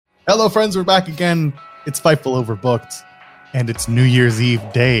Hello, friends. We're back again. It's Fightful Overbooked, and it's New Year's Eve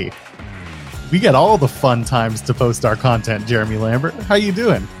day. We get all the fun times to post our content. Jeremy Lambert, how you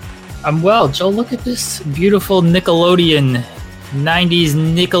doing? I'm well, Joe. Look at this beautiful Nickelodeon, 90s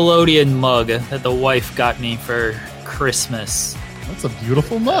Nickelodeon mug that the wife got me for Christmas. That's a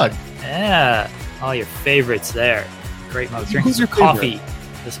beautiful mug. Yeah, all your favorites there. Great mug. Who's your coffee favorite?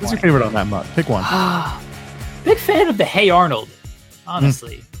 this Who's morning. your favorite on that mug? Pick one. Big fan of the Hey Arnold.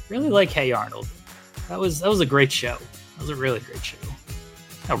 Honestly, really like Hey Arnold. That was a great show. That was a really great show.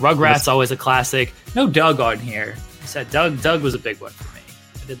 Now, Rugrats always a classic. No Dogg on here. I said Dogg was a big one for me.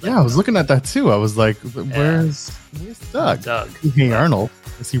 I was looking at that too. I was like, where's Dogg? Hey Arnold.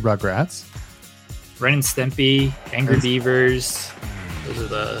 I see Rugrats. Ren and Stimpy, Angry Beavers. Those are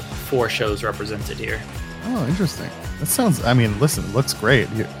the 4 shows represented here. Oh, interesting. That sounds, listen, it looks great.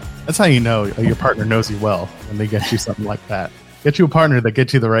 That's how you know your partner knows you well, when they get you something like that. Get you a partner that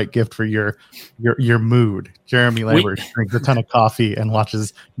gets you the right gift for your mood. Jeremy Lambert drinks a ton of coffee and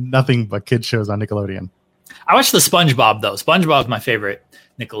watches nothing but kids shows on Nickelodeon. I watched the SpongeBob, though. SpongeBob's my favorite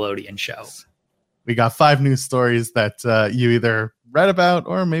Nickelodeon show. We got 5 news stories that you either read about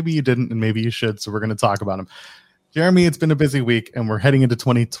or maybe you didn't, and maybe you should, so we're going to talk about them. Jeremy, it's been a busy week, and we're heading into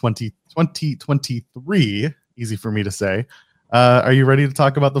 2023. Easy for me to say. Are you ready to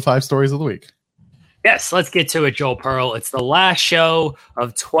talk about the 5 stories of the week? Yes, let's get to it, Joel Pearl. It's the last show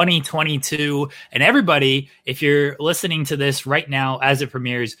of 2022. And everybody, if you're listening to this right now as it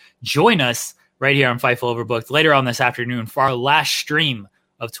premieres, join us right here on Fightful Overbooked later on this afternoon for our last stream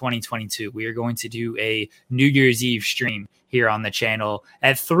of 2022. We are going to do a New Year's Eve stream here on the channel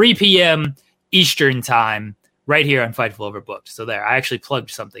at 3 p.m. Eastern time right here on Fightful Overbooked. So there, I actually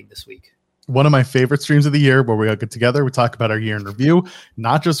plugged something this week. One of my favorite streams of the year where we all get together. We talk about our year in review,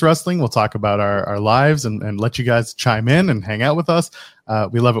 not just wrestling. We'll talk about our lives and let you guys chime in and hang out with us.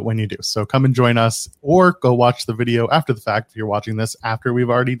 We love it when you do. So come and join us or go watch the video after the fact if you're watching this after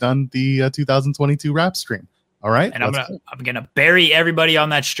we've already done the 2022 wrap stream. All right. And I'm gonna bury everybody on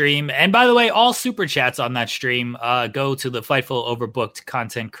that stream. And by the way, all super chats on that stream go to the Fightful Overbooked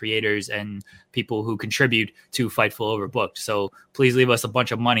content creators and people who contribute to Fightful Overbooked. So please leave us a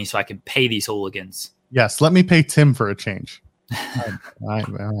bunch of money so I can pay these hooligans. Yes, let me pay Tim for a change. I'm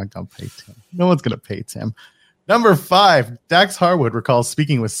not gonna pay Tim. No one's gonna pay Tim. Number 5, Dax Harwood recalls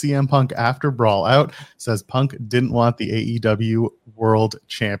speaking with CM Punk after Brawl Out. Says Punk didn't want the AEW World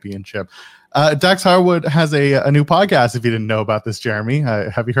Championship. Dax Harwood has a new podcast. If you didn't know about this, Jeremy,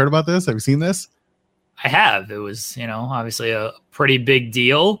 have you heard about this? Have you seen this? I have. It was, obviously a pretty big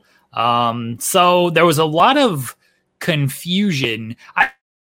deal. So there was a lot of confusion. I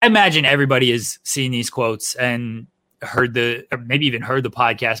imagine everybody has seen these quotes and heard or maybe even heard the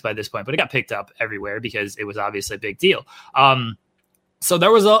podcast by this point, but it got picked up everywhere because it was obviously a big deal. So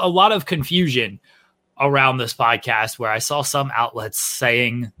there was a lot of confusion around this podcast where I saw some outlets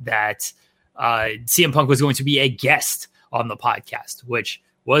saying that CM Punk was going to be a guest on the podcast, which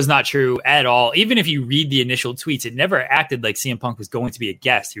was not true at all. Even if you read the initial tweets, it never acted like CM Punk was going to be a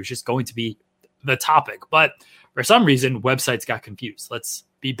guest. He was just going to be the topic. But for some reason, websites got confused. Let's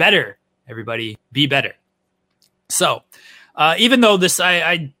be better, everybody. Be better. So even though this,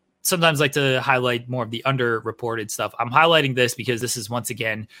 I sometimes like to highlight more of the underreported stuff. I'm highlighting this because this is, once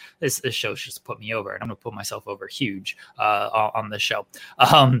again, this show just put me over, and I'm going to put myself over huge on this show.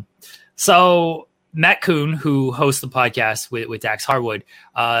 So Matt Kuhn, who hosts the podcast with Dax Harwood,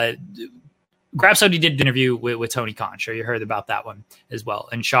 Grabsody did an interview with Tony Khan. Sure, you heard about that one as well.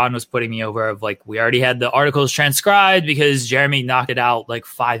 And Sean was putting me over of like, we already had the articles transcribed because Jeremy knocked it out like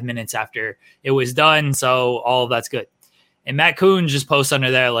 5 minutes after it was done. So all of that's good. And Matt Kuhn just posts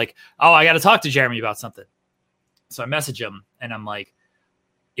under there like, oh, I got to talk to Jeremy about something. So I message him and I'm like,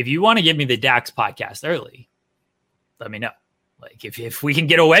 if you want to give me the Dax podcast early, let me know. Like, if we can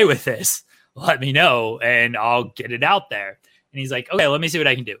get away with this, let me know and I'll get it out there. And he's like, okay, let me see what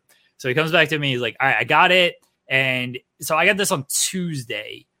I can do. So he comes back to me. He's like, all right, I got it. And so I got this on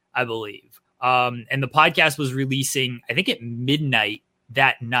Tuesday, I believe. And the podcast was releasing, I think at midnight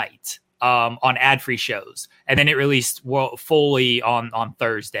that night on ad-free shows. And then it released fully on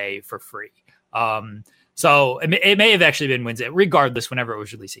Thursday for free. So it may have actually been Wednesday, regardless, whenever it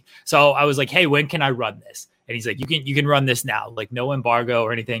was releasing. So I was like, hey, when can I run this? And he's like, you can run this now, like no embargo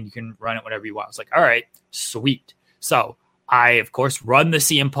or anything. You can run it whenever you want. I was like, all right, sweet. So I, of course, run the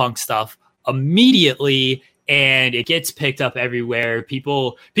CM Punk stuff immediately, and it gets picked up everywhere.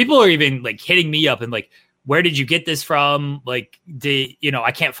 People are even like hitting me up and like, where did you get this from? Like,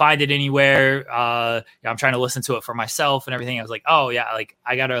 I can't find it anywhere. I'm trying to listen to it for myself and everything. I was like, oh yeah, like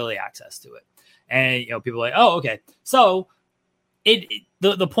I got early access to it. And, people are like, oh, okay. So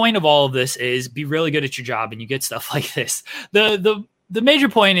the point of all of this is be really good at your job and you get stuff like this. The major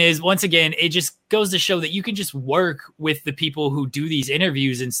point is, once again, it just goes to show that you can just work with the people who do these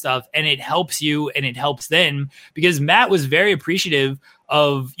interviews and stuff, and it helps you and it helps them, because Matt was very appreciative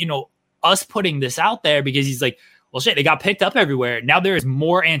of, us putting this out there, because he's like, well, shit, it got picked up everywhere. Now there is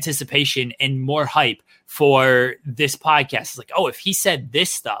more anticipation and more hype for this podcast. It's like, oh, if he said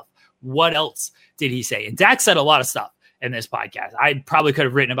this stuff, what else did he say? And Dax said a lot of stuff in this podcast. I probably could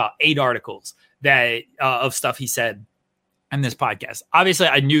have written about 8 articles that of stuff he said in this podcast. Obviously,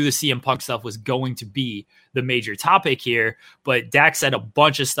 I knew the CM Punk stuff was going to be the major topic here, but Dax said a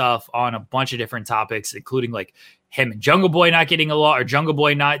bunch of stuff on a bunch of different topics, including like him and Jungle Boy not getting along, or Jungle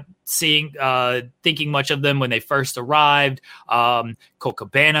Boy not thinking much of them when they first arrived. Colt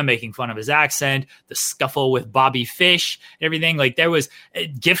Cabana making fun of his accent, the scuffle with Bobby Fish, everything. Like, there was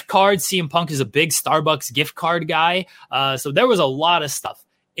gift cards. CM Punk is a big Starbucks gift card guy. So there was a lot of stuff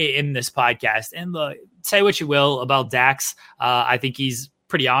in this podcast. And say what you will about Dax. I think he's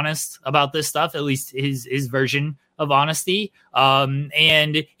pretty honest about this stuff, at least his version of honesty.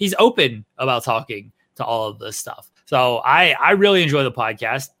 And he's open about talking to all of this stuff. So I really enjoy the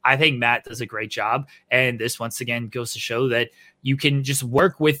podcast. I think Matt does a great job. And this once again goes to show that you can just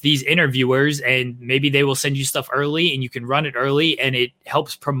work with these interviewers, and maybe they will send you stuff early and you can run it early, and it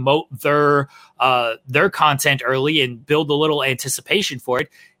helps promote their content early and build a little anticipation for it.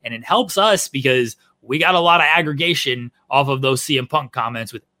 And it helps us because we got a lot of aggregation off of those CM Punk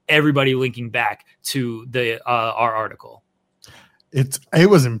comments, with everybody linking back to our article. It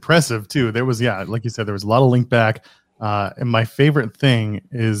was impressive too. There was, like you said, there was a lot of link back. And my favorite thing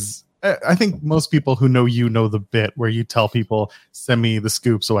is, I think most people who know the bit where you tell people, send me the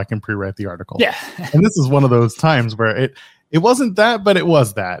scoop so I can pre-write the article. Yeah. And this is one of those times where it wasn't that, but it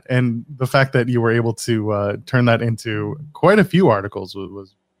was that. And the fact that you were able to turn that into quite a few articles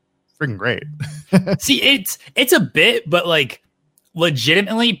was freaking great. See, it's a bit, but like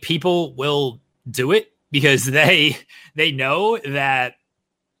legitimately people will do it because they know that,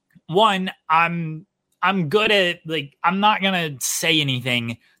 one, I'm good at, like, I'm not going to say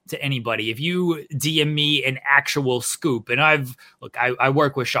anything to anybody. If you DM me an actual scoop, and I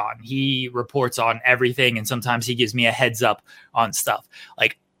work with Sean, he reports on everything, and sometimes he gives me a heads up on stuff.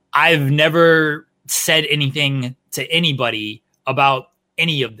 Like, I've never said anything to anybody about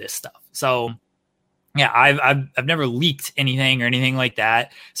any of this stuff. So yeah, I've never leaked anything or anything like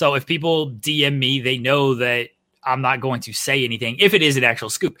that. So if people DM me, they know that I'm not going to say anything if it is an actual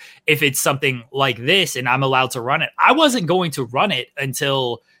scoop. If it's something like this and I'm allowed to run it, I wasn't going to run it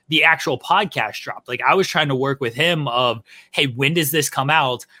until the actual podcast dropped. Like, I was trying to work with him of, hey, when does this come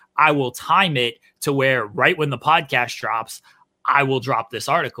out? I will time it to where right when the podcast drops, I will drop this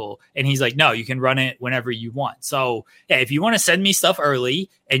article. And he's like, no, you can run it whenever you want. So yeah, if you want to send me stuff early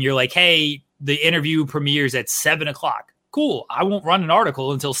and you're like, hey, the interview premieres at 7:00, cool. I won't run an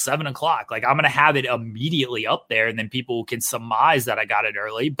article until 7:00. Like, I'm going to have it immediately up there, and then people can surmise that I got it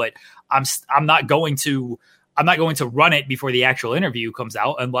early, but I'm not going to run it before the actual interview comes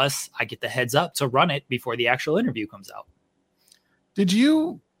out unless I get the heads up to run it before the actual interview comes out. Do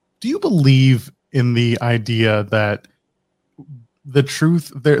you believe in the idea that the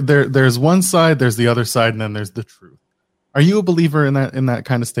truth, there's one side, there's the other side, and then there's the truth? Are you a believer in that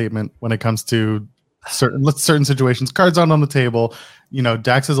kind of statement when it comes to certain situations? Cards on the table.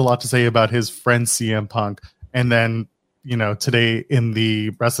 Dax has a lot to say about his friend CM Punk, and then today in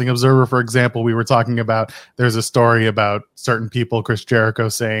the Wrestling Observer, for example, we were talking about, there's a story about certain people, Chris Jericho,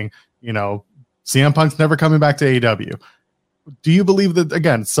 saying CM Punk's never coming back to AEW. Do you believe that,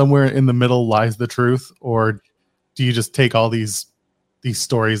 again, somewhere in the middle lies the truth, or do you just take all these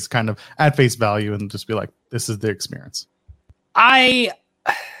stories kind of at face value and just be like, this is the experience? I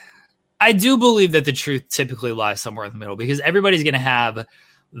do believe that the truth typically lies somewhere in the middle, because everybody's going to have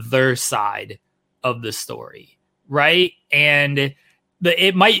their side of the story, right? And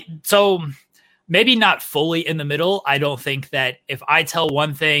it might, so maybe not fully in the middle. I don't think that if I tell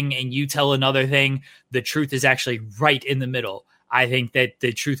one thing and you tell another thing, the truth is actually right in the middle. I think that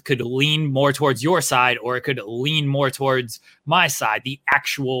the truth could lean more towards your side, or it could lean more towards my side, the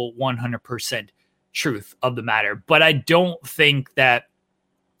actual 100% truth of the matter. But I don't think that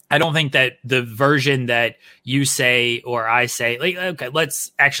the version that you say or I say, like, okay,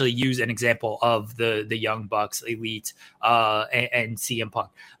 let's actually use an example of the Young Bucks, Elite, and CM Punk.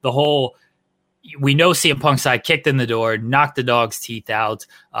 We know CM Punk's side kicked in the door, knocked the Dogg's teeth out,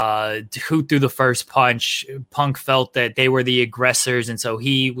 who threw the first punch. Punk felt that they were the aggressors, and so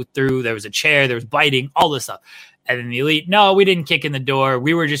he threw. There was a chair, there was biting, all this stuff. And then the Elite, no, we didn't kick in the door.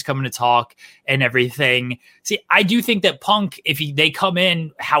 We were just coming to talk and everything. See, I do think that Punk, if they come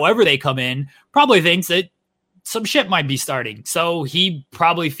in, however they come in, probably thinks that some shit might be starting. So he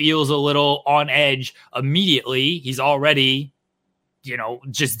probably feels a little on edge immediately. He's already,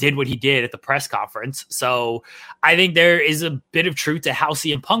 just did what he did at the press conference. So I think there is a bit of truth to how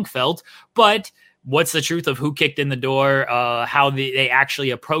CM Punk felt, but what's the truth of who kicked in the door, how they actually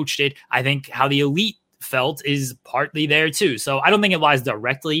approached it? I think how the Elite felt is partly there too. So I don't think it lies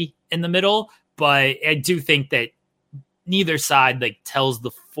directly in the middle, but I do think that neither side tells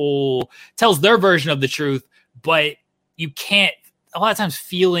their version of the truth, but you can't, a lot of times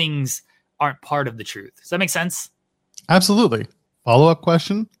feelings aren't part of the truth. Does that make sense? Absolutely. Follow-up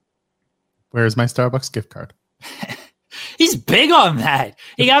question. Where's my Starbucks gift card? He's big on that.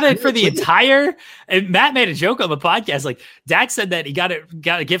 He got it for the entire. And Matt made a joke on the podcast. Like Dak said that he got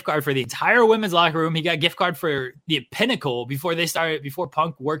a gift card for the entire women's locker room. He got a gift card for the Pinnacle before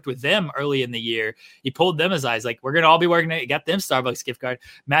Punk worked with them early in the year. He pulled them aside. Like, we're gonna all be working. He got them Starbucks gift card.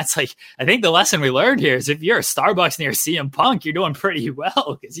 Matt's like, I think the lesson we learned here is if you're a Starbucks near CM Punk, you're doing pretty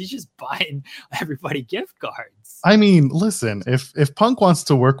well because he's just buying everybody gift cards. I mean, listen, if Punk wants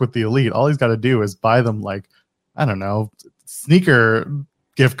to work with the Elite, all he's got to do is buy them I don't know, sneaker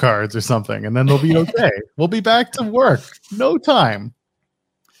gift cards or something, and then they'll be okay. We'll be back to work. No time.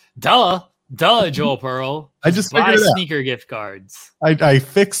 Duh, Joel Pearl. I just buy figured it out. Sneaker gift cards. I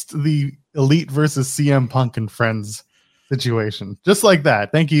fixed the Elite versus CM Punk and Friends situation. Just like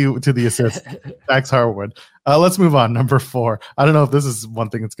that. Thank you to the assist, Dax Harwood. Let's move on. Number 4. I don't know if this is one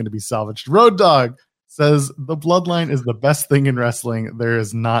thing that's going to be salvaged. Road Dogg says the Bloodline is the best thing in wrestling. There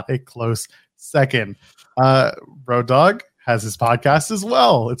is not a close second. Road Dogg has his podcast as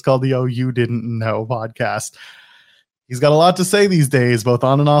well. It's called the Oh You Didn't Know podcast. He's got a lot to say these days, both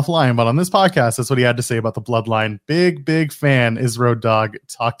on and offline, but on this podcast, that's what he had to say about the Bloodline. Big fan is Road Dogg.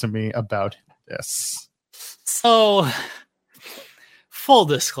 Talk to me about this. So, full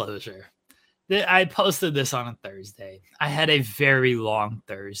disclosure, I posted this on a Thursday. I had a very long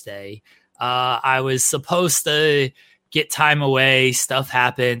Thursday. I was supposed to get time away. Stuff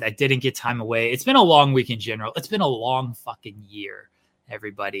happened. I didn't get time away. It's been a long week in general. It's been a long fucking year,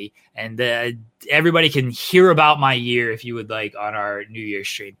 everybody. And everybody can hear about my year if you would like on our New Year's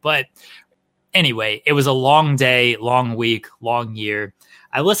stream. But anyway, it was a long day, long week, long year.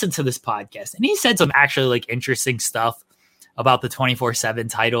 I listened to this podcast and he said some actually interesting stuff about the 24/7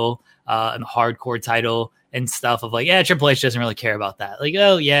 title and the hardcore title and stuff of Triple H doesn't really care about that.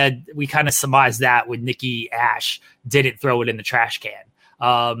 Oh yeah, we kind of surmised that when Nikki Ash didn't throw it in the trash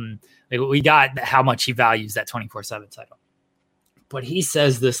can. We got how much he values that 24/7 title. But he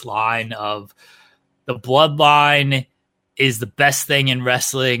says this line of the Bloodline is the best thing in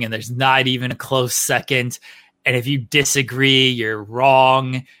wrestling and there's not even a close second. And if you disagree, you're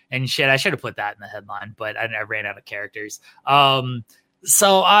wrong and shit. I should have put that in the headline, but I ran out of characters.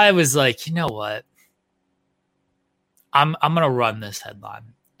 So I was like, you know what? I'm going to run this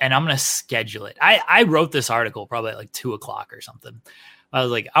headline and I'm going to schedule it. I wrote this article probably at 2:00 or something. I was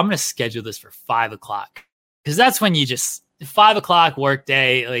like, I'm going to schedule this for 5:00 because that's when you just 5:00 work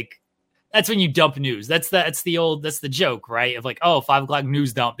day. That's when you dump news. That's the joke, right? Of 5:00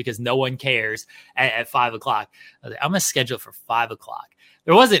 news dump because no one cares at 5:00. I was like, I'm going to schedule it for 5:00.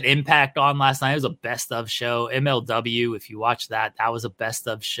 There was an Impact on last night. It was a best of show. MLW, if you watch that was a best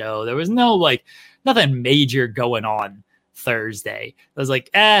of show. There was no nothing major going on Thursday. I was like,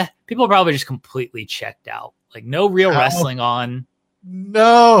 people are probably just completely checked out. No real wrestling on.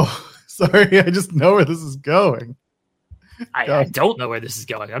 No, sorry. I just know where this is going. I don't know where this is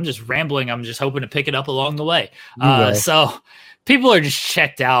going. I'm just rambling. I'm just hoping to pick it up along the way. So people are just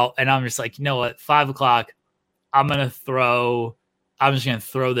checked out and I'm just like, you know what? 5:00. I'm just going to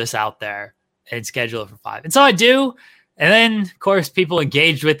throw this out there and schedule it for 5. And so I do. And then, of course, people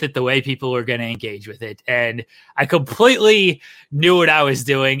engaged with it the way people were going to engage with it. And I completely knew what I was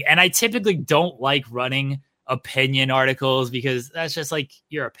doing. And I typically don't like running opinion articles because that's just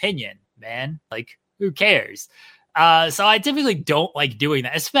your opinion, man. Who cares? So I typically don't like doing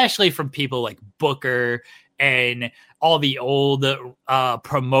that, especially from people like Booker and all the old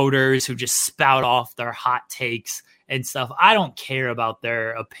promoters who just spout off their hot takes and stuff. I don't care about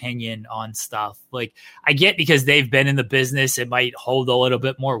their opinion on stuff. I get because they've been in the business, it might hold a little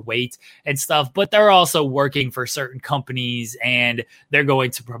bit more weight and stuff, but they're also working for certain companies and they're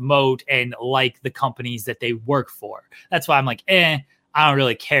going to promote and like the companies that they work for. That's why I'm I don't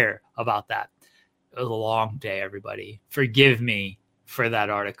really care about that. It was a long day, everybody. Forgive me for that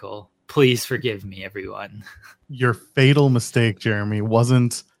article. Please forgive me, everyone. Your fatal mistake, Jeremy,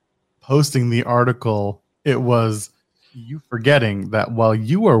 wasn't posting the article It was you forgetting that while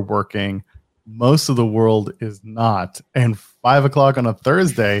you are working, most of the world is not. And 5 o'clock on a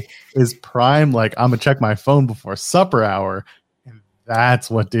Thursday is prime. Like, I'm going to check my phone before supper hour. And that's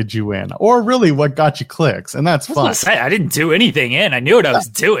what did you in, or really what got you clicks. And that's fine. I didn't do anything in. I knew what I was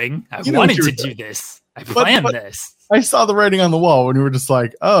doing. I wanted to do this. I planned this. I saw the writing on the wall when you were just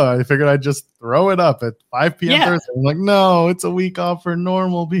like, oh, I figured I'd just throw it up at 5 p.m. Thursday. I'm like, no, it's a week off for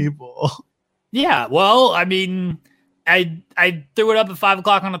normal people. Yeah, well, I mean, I threw it up at 5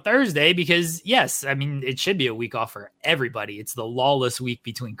 o'clock on a Thursday because, yes, I mean, it should be a week off for everybody. It's the lawless week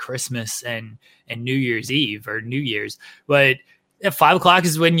between Christmas and New Year's Eve or New Year's. But at 5 o'clock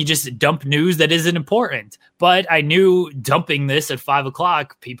is when you just dump news that isn't important. But I knew dumping this at 5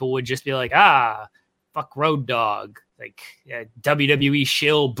 o'clock, people would just be like, fuck Road Dogg, like WWE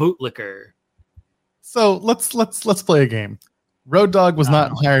shill bootlicker. So let's play a game. Road Dogg was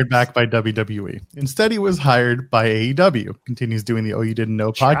not hired back by WWE. Instead, he was hired by AEW. Continues doing the Oh You Didn't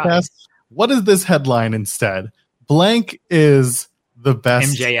Know podcast. What is this headline instead? Blank is the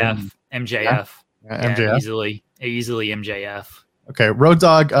best. MJF. Yeah, MJF. Easily MJF. Okay, Road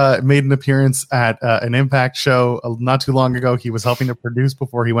Dogg made an appearance at an Impact show not too long ago. He was helping to produce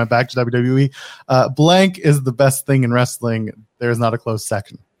before he went back to WWE. Blank is the best thing in wrestling. There is not a closed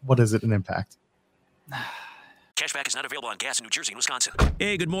section. What is it in Impact? Cashback is not available on gas in New Jersey and Wisconsin.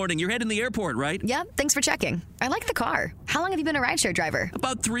 Hey, good morning. You're heading to the airport, right? Yep, thanks for checking. I like the car. How long have you been a rideshare driver?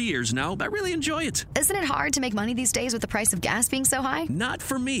 About 3 years now. I really enjoy it. Isn't it hard to make money these days with the price of gas being so high? Not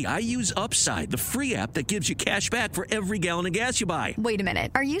for me. I use Upside, the free app that gives you cash back for every gallon of gas you buy. Wait a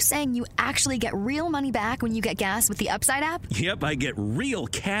minute. Are you saying you actually get real money back when you get gas with the Upside app? Yep, I get real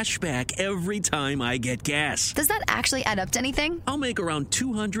cash back every time I get gas. Does that actually add up to anything? I'll make around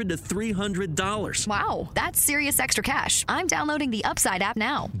 $200 to $300. Wow, that's serious extra cash. I'm downloading the Upside app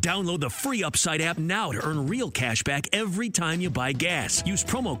now. Download the free Upside app now to earn real cash back every time you buy gas. Use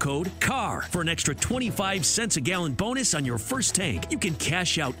promo code CAR for an extra 25 cents a gallon bonus on your first tank. You can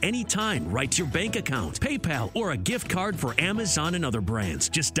cash out anytime right to your bank account, PayPal, or a gift card for Amazon and other brands.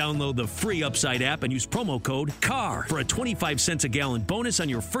 Just download the free Upside app and use promo code CAR for a 25 cents a gallon bonus on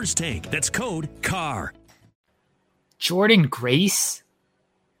your first tank. That's code CAR. Jordan Grace?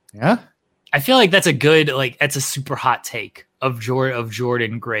 Yeah? I feel like that's that's a super hot take of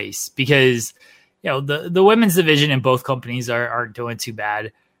Jordan Grace because, the women's division in both companies aren't doing too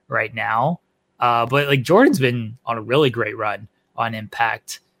bad right now. But like Jordan's been on a really great run on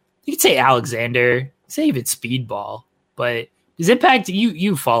Impact. You could say Alexander, say even Speedball, but does Impact,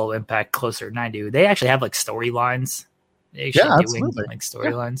 you follow Impact closer than I do. They actually have like storylines. Absolutely. Like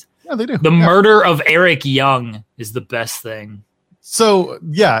storylines. Yeah, they do. The murder of Eric Young is the best thing. So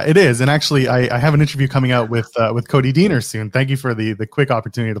yeah, it is. And actually I have an interview coming out with Cody Diener soon. Thank you for the quick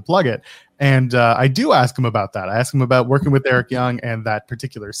opportunity to plug it. And I do ask him about that. I ask him about working with Eric Young and that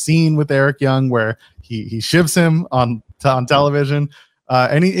particular scene with Eric Young where he shivs him on television.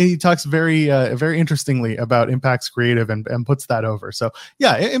 And he talks very interestingly about Impact's creative and puts that over. So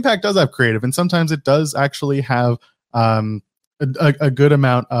yeah, Impact does have creative, and sometimes it does actually have a good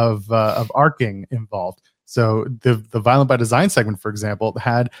amount of arcing involved. So the Violent by Design segment, for example,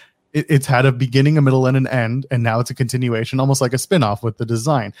 it's had a beginning, a middle, and an end, and now it's a continuation, almost like a spin-off with the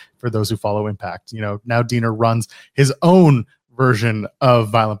design for those who follow Impact. Now Diener runs his own version of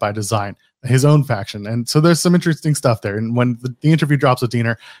Violent by Design, his own faction. And so there's some interesting stuff there. And when the interview drops with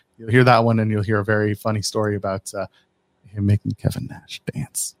Diener, you'll hear that one, and you'll hear a very funny story about him making Kevin Nash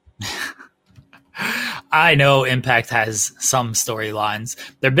dance. I know Impact has some storylines.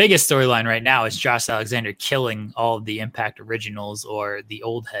 Their biggest storyline right now is Josh Alexander killing all of the Impact originals or the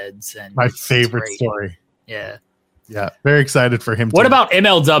old heads. And my favorite story. Yeah. Yeah. Very excited for him. What about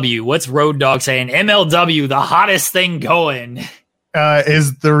MLW? What's Road Dogg saying? MLW, the hottest thing going.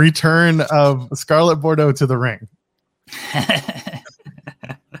 Is the return of Scarlett Bordeaux to the ring.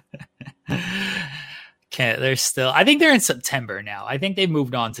 I think they're in September now. I think they've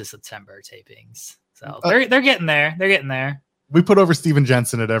moved on to September tapings. So they're getting there. They're getting there. We put over Steven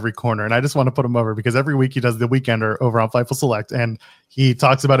Jensen at every corner, and I just want to put him over because every week he does the Weekender over on Fightful Select, and he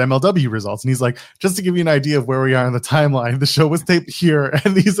talks about MLW results. And he's like, just to give you an idea of where we are in the timeline, the show was taped here,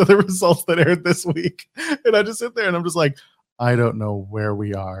 and these are the results that aired this week. And I just sit there, and I'm just like, I don't know where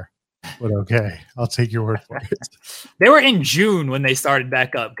we are. But okay, I'll take your word for it. They were in June when they started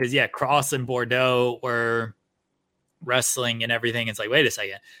back up because, Cross and Bordeaux were wrestling and everything. It's like, wait a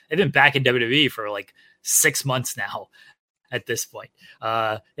second. They've been back in WWE for like 6 months now at this point.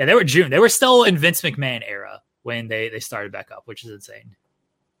 They were June. They were still in Vince McMahon era when they started back up, which is insane.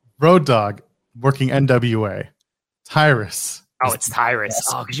 Road Dogg working NWA. Tyrus Oh, it's Tyrus.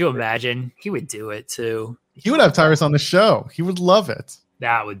 Oh, could you imagine? He would do it too. He would have Tyrus on the show. He would love it.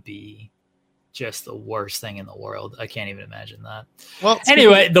 That would be just the worst thing in the world. I can't even imagine that. Well,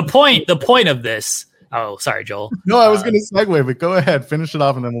 anyway, the point of this. Oh, sorry, Joel. No, I was going to segue, but go ahead, finish it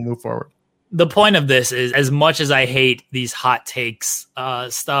off, and then we'll move forward. The point of this is, as much as I hate these hot takes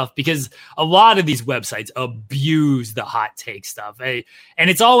stuff, because a lot of these websites abuse the hot take stuff, and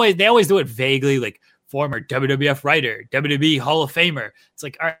they always do it vaguely, like former WWF writer, WWE Hall of Famer. It's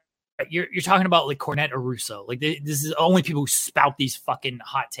like, all right, you're talking about like Cornette or Russo. Like this is only people who spout these fucking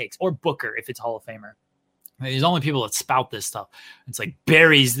hot takes, or Booker if it's Hall of Famer. There's only people that spout this stuff. It's like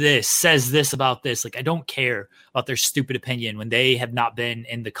buries this, says this about this. Like, I don't care about their stupid opinion when they have not been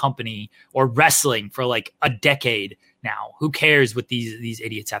in the company or wrestling for like a decade now. Who cares what these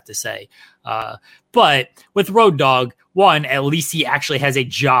idiots have to say? But with Road Dogg, one, at least he actually has a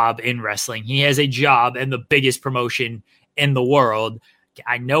job in wrestling. He has a job in the biggest promotion in the world.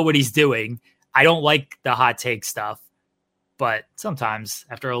 I know what he's doing. I don't like the hot take stuff, but sometimes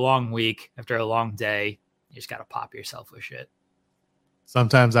after a long week, after a long day, you just got to pop yourself with shit.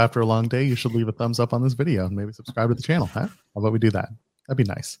 Sometimes after a long day, you should leave a thumbs up on this video and maybe subscribe to the channel. Huh? How about we do that? That'd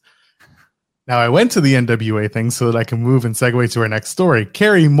be nice. Now, I went to the NWA thing so that I can move and segue to our next story.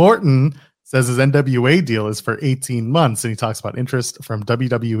 Kerry Morton says his NWA deal is for 18 months, and he talks about interest from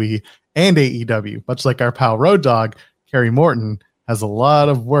WWE and AEW. Much like our pal Road Dogg, Kerry Morton has a lot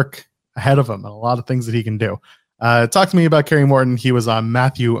of work ahead of him and a lot of things that he can do. Talk to me about Kerry Morton. He was on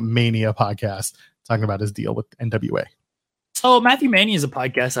Matthew Mania podcast talking about his deal with NWA. So Matthew Mania is a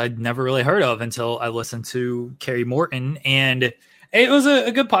podcast I'd never really heard of until I listened to Kerry Morton, and it was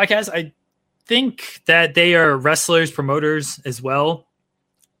a good podcast. I think that they are wrestlers, promoters as well.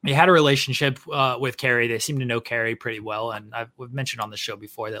 They had a relationship with Kerry. They seem to know Kerry pretty well, and we've mentioned on the show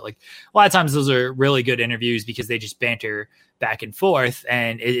before that like a lot of times those are really good interviews because they just banter back and forth,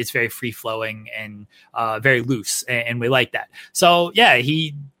 and it's very free flowing and very loose, and we like that. So yeah,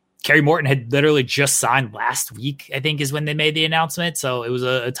 Kerry Morton had literally just signed last week, I think is when they made the announcement. So it was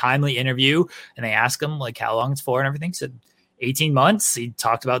a timely interview, and they asked him like how long it's for and everything. He said 18 months. He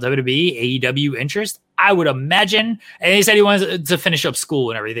talked about WWE, AEW interest, I would imagine. And he said he wanted to finish up school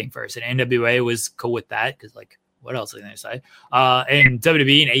and everything first. And NWA was cool with that because like, what else are they going to say? And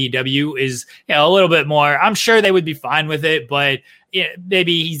WWE and AEW is a little bit more. I'm sure they would be fine with it, but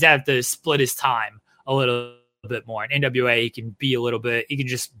maybe he's have to split his time a little bit more. In NWA, he can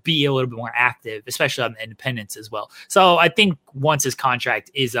just be a little bit more active, especially on the independents as well. So I think once his contract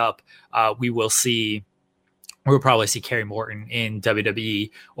is up, we'll probably see Kerry Morton in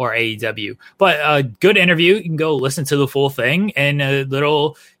WWE or AEW. But a good interview. You can go listen to the full thing. And a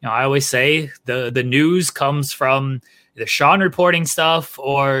little, I always say the news comes from either Sean reporting stuff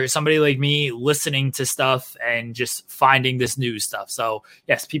or somebody like me listening to stuff and just finding this news stuff. So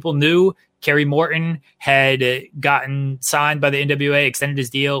yes, people knew Kerry Morton had gotten signed by the NWA, extended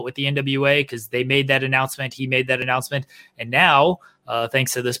his deal with the NWA because they made that announcement. He made that announcement. And now,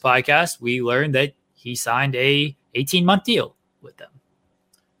 thanks to this podcast, we learned that he signed a 18-month deal with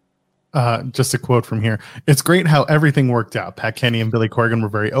them. Just a quote from here. It's great how everything worked out. Pat Kenny and Billy Corgan were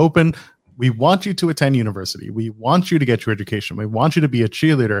very open. We want you to attend university. We want you to get your education. We want you to be a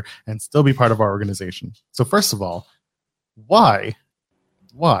cheerleader and still be part of our organization. So first of all, why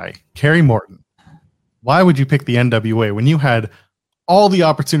Kerry Morton? Why would you pick the NWA when you had all the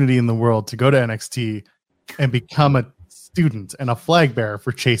opportunity in the world to go to NXT and become a student and a flag bearer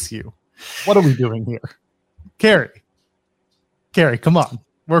for Chase U? What are we doing here? Kerry, come on,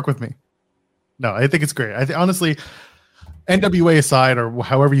 work with me. No, I think it's great. Honestly, NWA aside, or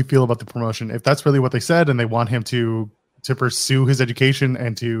however you feel about the promotion, if that's really what they said and they want him to pursue his education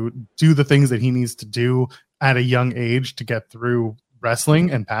and to do the things that he needs to do at a young age to get through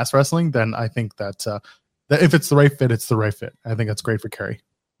wrestling and past wrestling, then I think that if it's the right fit, it's the right fit. I think that's great for Kerry.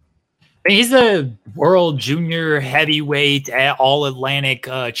 He's the world junior heavyweight all Atlantic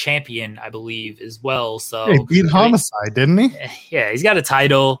champion, I believe, as well. So he beat Homicide, didn't he? Yeah, he's got a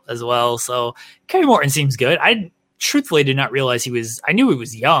title as well. So Kerry Morton seems good. I truthfully did not realize I knew he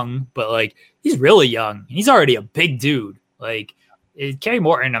was young, but like he's really young. He's already a big dude. Like Kerry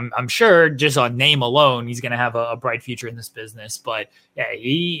Morton, I'm sure just on name alone, he's going to have a bright future in this business. But yeah,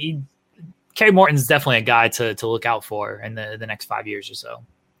 Kerry Morton's definitely a guy to look out for in the next 5 years or so.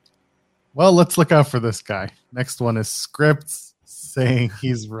 Well, let's look out for this guy. Next one is Scripts saying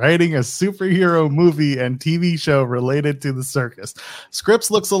he's writing a superhero movie and TV show related to the circus. Scripts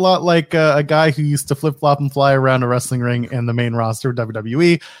looks a lot like a guy who used to flip-flop and fly around a wrestling ring in the main roster of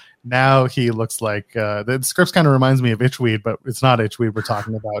WWE. Now he looks like the Scripts kind of reminds me of Itchweed, but it's not Itchweed we're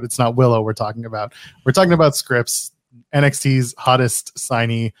talking about. It's not Willow we're talking about. We're talking about Scripts. NXT's hottest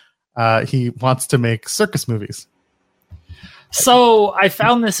signee. He wants to make circus movies. So I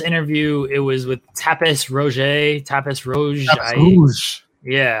found this interview. It was with Tapis Rouge. Tapis Rouge.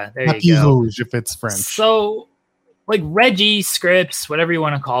 Yeah, there Tapis you go. Rouge, if it's French. So, like Reggie Scripps, whatever you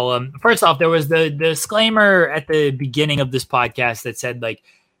want to call him. First off, there was the disclaimer at the beginning of this podcast that said, like,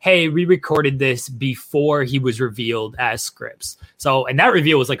 hey, we recorded this before he was revealed as Scripps. So, and that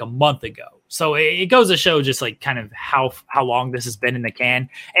reveal was like a month ago. So it goes to show just like kind of how long this has been in the can.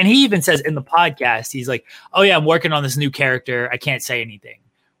 And he even says in the podcast, he's like, oh yeah, I'm working on this new character. I can't say anything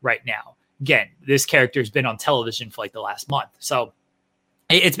right now. Again, this character has been on television for like the last month. So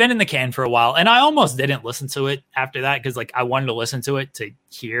it's been in the can for a while. And I almost didn't listen to it after that because like I wanted to listen to it to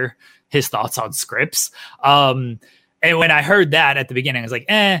hear his thoughts on Scripps. And when I heard that at the beginning, I was like,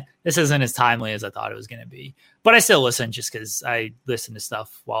 this isn't as timely as I thought it was going to be. But I still listen just because I listen to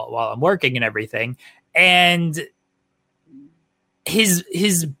stuff while I'm working and everything. And his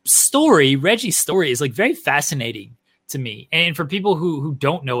story, Reggie's story, is like very fascinating to me. And for people who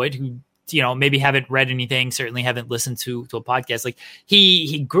don't know it, who maybe haven't read anything, certainly haven't listened to a podcast, like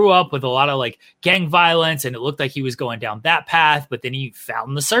he grew up with a lot of like gang violence, and it looked like he was going down that path, but then he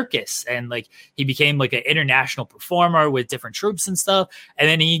found the circus, and like he became like an international performer with different troops and stuff. And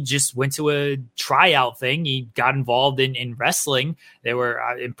then he just went to a tryout thing. He got involved in wrestling. They were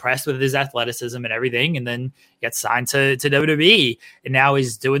impressed with his athleticism and everything. And then got signed to WWE, and now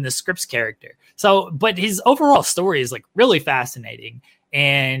he's doing the Scripps character. So, but his overall story is like really fascinating.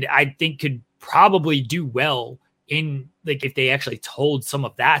 And I think could probably do well in like if they actually told some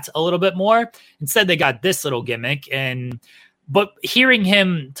of that a little bit more. Instead, they got this little gimmick. But hearing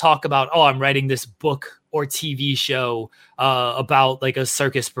him talk about, oh, I'm writing this book or TV show about like a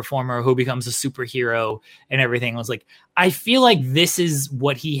circus performer who becomes a superhero and everything, I was like, I feel like this is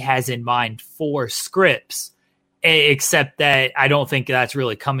what he has in mind for Scripps. Except that I don't think that's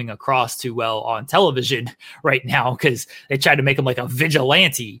really coming across too well on television right now, because they tried to make him like a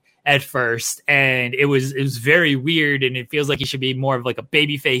vigilante at first, and it was very weird, and it feels like he should be more of like a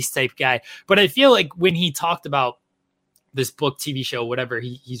babyface type guy. But I feel like when he talked about this book, TV show, whatever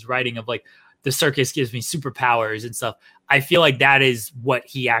he's writing of like the circus gives me superpowers and stuff, I feel like that is what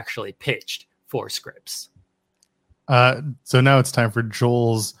he actually pitched for Scripps. So now it's time for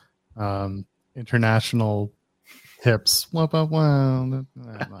Joel's international tips. The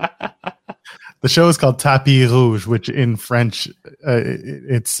show is called Tapis Rouge, which in French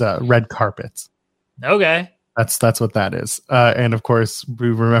it's red carpet. Okay, that's what that is. And of course, we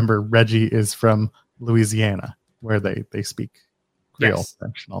remember Reggie is from Louisiana, where they speak Creole,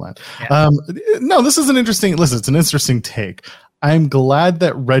 French, and all that. Yeah. No, this is an interesting. Listen, it's an interesting take. I'm glad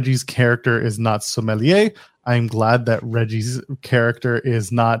that Reggie's character is not sommelier. I'm glad that Reggie's character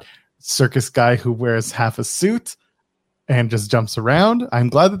is not circus guy who wears half a suit and just jumps around. I'm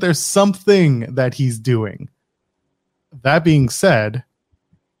glad that there's something that he's doing. That being said,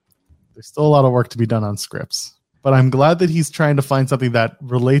 there's still a lot of work to be done on Scripps, but I'm glad that he's trying to find something that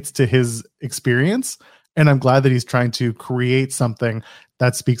relates to his experience. And I'm glad that he's trying to create something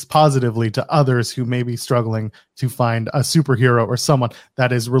that speaks positively to others who may be struggling to find a superhero or someone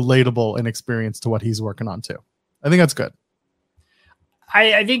that is relatable in experience to what he's working on too. I think that's good.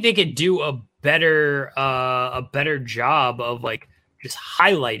 I think they could do a better job of like just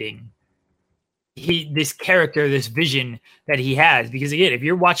highlighting this character, this vision that he has. Because again, if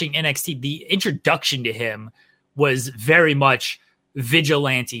you're watching NXT, the introduction to him was very much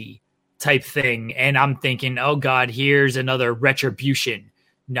vigilante type thing. And I'm thinking, oh God, here's another retribution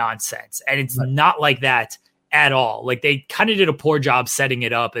nonsense. And it's not like that at all. Like they kind of did a poor job setting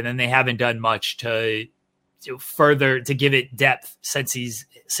it up, and then they haven't done much to further to give it depth since he's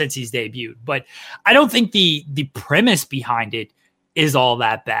debuted. But I don't think the premise behind it is all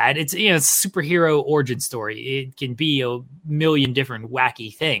that bad. It's it's a superhero origin story. It can be a million different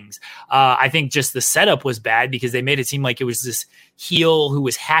wacky things. I think just the setup was bad because they made it seem like it was this heel who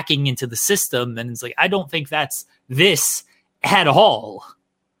was hacking into the system, and it's like I don't think that's this at all.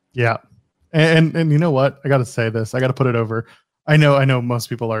 Yeah, and you know what? I got to say this. I got to put it over. I know most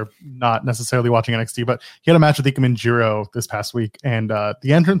people are not necessarily watching NXT, but he had a match with Ikemen Jiro this past week, and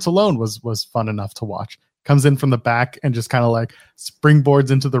the entrance alone was fun enough to watch. Comes in from the back and just kind of like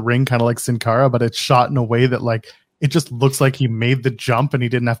springboards into the ring, kind of like Sin Cara, but it's shot in a way that like it just looks like he made the jump and he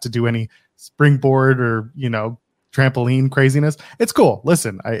didn't have to do any springboard or trampoline craziness. It's cool.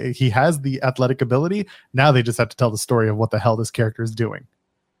 Listen, he has the athletic ability. Now they just have to tell the story of what the hell this character is doing.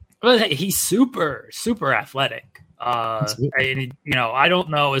 Well, he's super athletic. And, I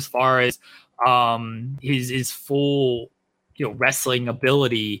don't know as far as his full wrestling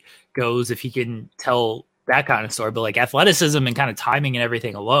ability goes, if he can tell that kind of story, but like athleticism and kind of timing and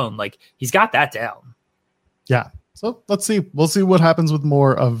everything alone, like he's got that down. Yeah. So let's see. We'll see what happens with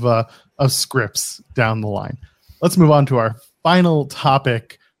more of scripts down the line. Let's move on to our final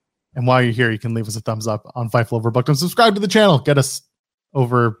topic. And while you're here, you can leave us a thumbs up on Fightful Overbooked and subscribe to the channel. Get us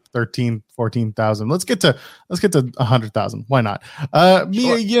over 14,000. Let's get to 100,000. Why not?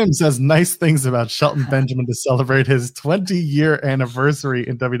 Mia Yim says nice things about Shelton Benjamin to celebrate his 20-year anniversary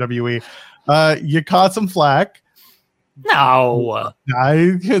in WWE. You caught some flack. No,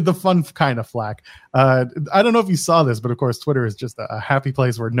 the fun kind of flack. I don't know if you saw this, but of course, Twitter is just a happy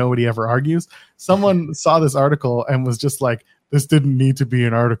place where nobody ever argues. Someone saw this article and was just like, "This didn't need to be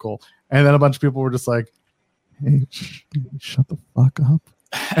an article," and then a bunch of people were just like, "Hey, shut the fuck up."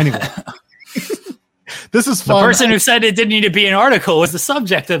 Anyway, this is fun. The person who said it didn't need to be an article was the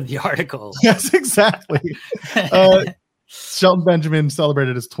subject of the article. Yes, exactly. Shelton Benjamin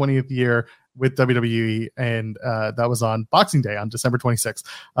celebrated his 20th year with WWE, and that was on Boxing Day on December 26th.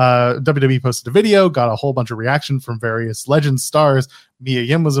 WWE posted a video, got a whole bunch of reaction from various legend stars. Mia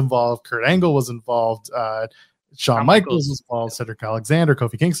Yim was involved, Kurt Angle was involved, Shawn Michaels was involved, Cedric Alexander,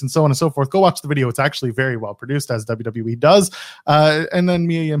 Kofi Kingston, so on and so forth. Go watch the video. It's actually very well produced, as WWE does. And then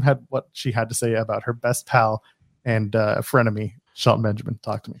Mia Yim had what she had to say about her best pal and frenemy, Shelton Benjamin.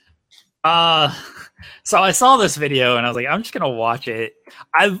 Talk to me. So I saw this video and I was like, I'm just gonna watch it.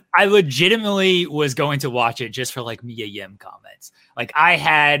 I legitimately was going to watch it just for like Mia Yim comments. Like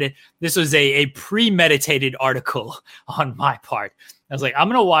this was a premeditated article on my part. I was like, I'm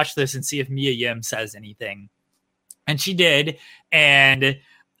gonna watch this and see if Mia Yim says anything. And she did. And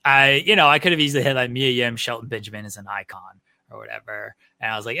I could have easily had like Mia Yim, Shelton Benjamin is an icon or whatever.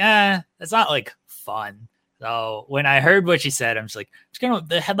 And I was like, that's not like fun. So when I heard what she said, I'm just like,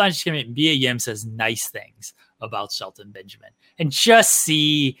 the headline's just gonna be Mia Yim says nice things about Shelton Benjamin, and just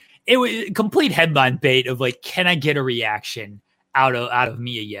see it was complete headline bait of like, can I get a reaction out of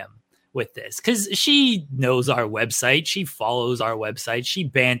Mia Yim with this? Because she knows our website, she follows our website,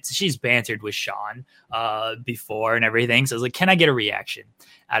 she's bantered with Sean before and everything. So I was like, can I get a reaction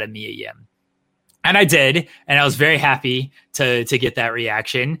out of Mia Yim? And I did, and I was very happy to get that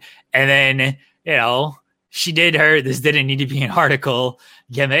reaction. And then she did her "this didn't need to be an article"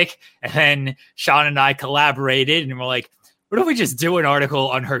 gimmick. And then Sean and I collaborated and we're like, what if we just do an article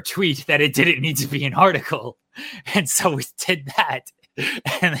on her tweet that it didn't need to be an article? And so we did that.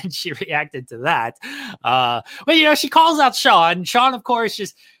 And then she reacted to that. But, she calls out Sean. Sean, of course,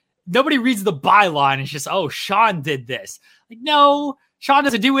 just nobody reads the byline. It's just, oh, Sean did this. Like, no, Sean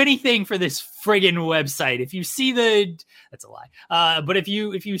doesn't do anything for this friggin' website. If you see that's a lie. But if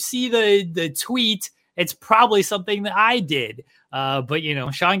you see the tweet, it's probably something that I did. But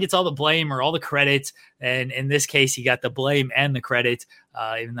Sean gets all the blame or all the credit. And in this case, he got the blame and the credit,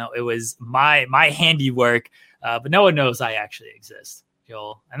 even though it was my handiwork. But no one knows I actually exist,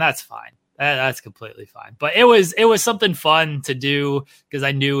 Joel. And that's fine. That's completely fine. But it was something fun to do because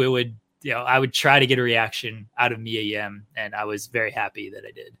I knew it would, I would try to get a reaction out of Mia Yim. And I was very happy that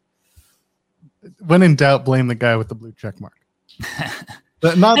I did. When in doubt, blame the guy with the blue check mark.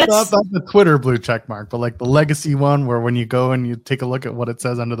 Not the Twitter blue check mark, but like the legacy one where when you go and you take a look at what it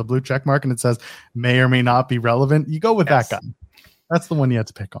says under the blue check mark and it says may or may not be relevant, you go with that guy. That's the one you have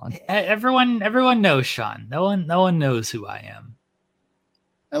to pick on. Everyone knows Sean. No one knows who I am.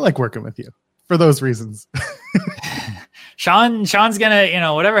 I like working with you for those reasons. Sean's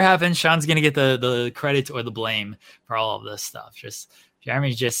gonna, whatever happens, Sean's gonna get the credit or the blame for all of this stuff.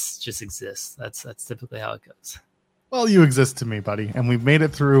 Jeremy just exists. That's typically how it goes. Well, you exist to me, buddy, and we've made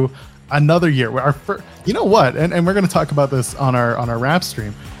it through another year. You know what? And we're going to talk about this on our wrap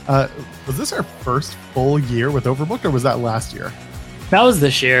stream. Was this our first full year with Overbooked, or was that last year? That was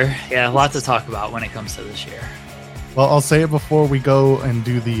this year. Yeah, lots to talk about when it comes to this year. Well, I'll say it before we go and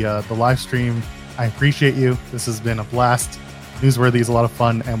do the live stream. I appreciate you. This has been a blast. Newsworthy is a lot of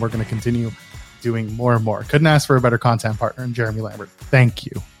fun, and we're going to continue doing more and more. Couldn't ask for a better content partner in Jeremy Lambert. Thank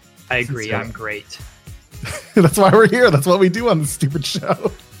you. I agree. I'm great. That's why we're here. That's what we do on this stupid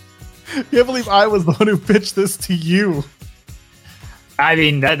show. You can't believe I was the one who pitched this to you. I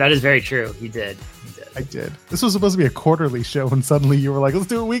mean, that is very true. He did. I did. This was supposed to be a quarterly show, and suddenly you were like, let's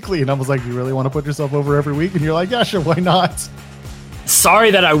do it weekly. And I was like, you really want to put yourself over every week? And you're like, yeah, sure, why not? Sorry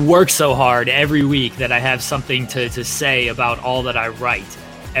that I work so hard every week that I have something to say about all that I write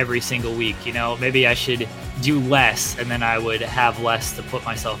every single week. Maybe I should do less, and then I would have less to put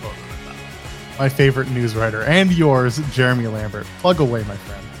myself over. My favorite news writer and yours, Jeremy Lambert. Plug away, my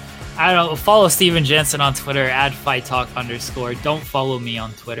friend. I don't know. Follow Steven Jensen on Twitter @FightTalk_. Don't follow me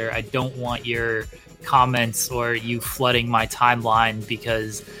on Twitter. I don't want your comments or you flooding my timeline,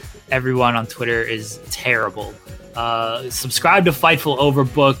 because everyone on Twitter is terrible. Subscribe to Fightful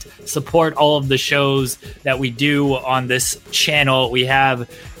Overbooked. Support all of the shows that we do on this channel. We have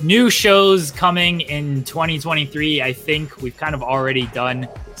new shows coming in 2023. I think we've kind of already done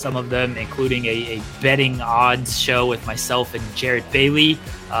some of them, including a betting odds show with myself and Jared Bailey.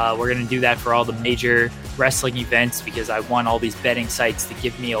 We're going to do that for all the major wrestling events, because I want all these betting sites to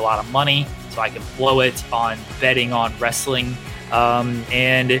give me a lot of money so I can blow it on betting on wrestling.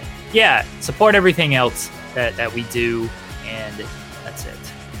 And yeah, support everything else that we do, and that's it.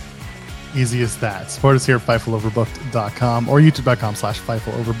 Easy as that. Support us here at FightfulOverbooked.com or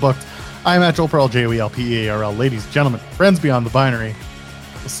YouTube.com/FightfulOverbooked. I'm at Joel Pearl, JoelPearl. Ladies, gentlemen, friends beyond the binary.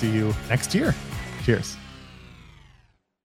 We'll see you next year. Cheers.